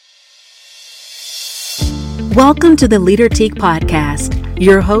Welcome to the Leader Teak Podcast.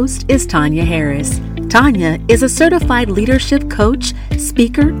 Your host is Tanya Harris. Tanya is a certified leadership coach,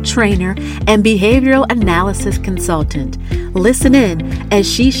 speaker, trainer, and behavioral analysis consultant. Listen in as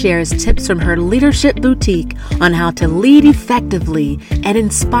she shares tips from her leadership boutique on how to lead effectively and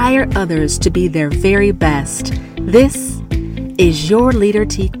inspire others to be their very best. This is your Leader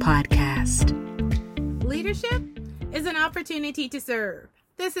Teak Podcast. Leadership is an opportunity to serve.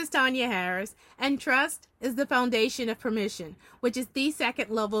 This is Tanya Harris, and trust is the foundation of permission, which is the second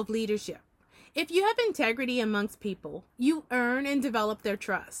level of leadership. If you have integrity amongst people, you earn and develop their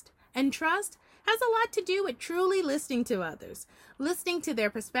trust. And trust has a lot to do with truly listening to others, listening to their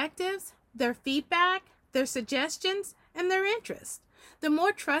perspectives, their feedback, their suggestions, and their interests. The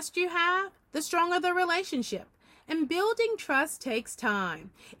more trust you have, the stronger the relationship. And building trust takes time.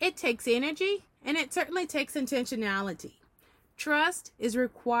 It takes energy, and it certainly takes intentionality. Trust is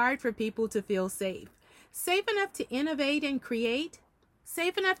required for people to feel safe. Safe enough to innovate and create,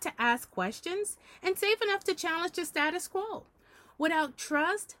 safe enough to ask questions, and safe enough to challenge the status quo. Without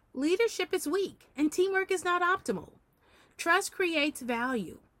trust, leadership is weak and teamwork is not optimal. Trust creates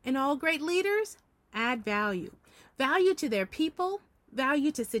value, and all great leaders add value. Value to their people,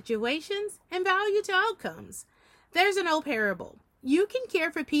 value to situations, and value to outcomes. There's an old parable. You can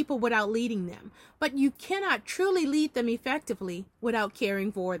care for people without leading them, but you cannot truly lead them effectively without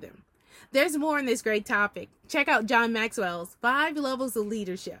caring for them. There's more on this great topic. Check out John Maxwell's 5 Levels of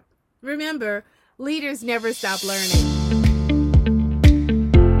Leadership. Remember, leaders never stop learning.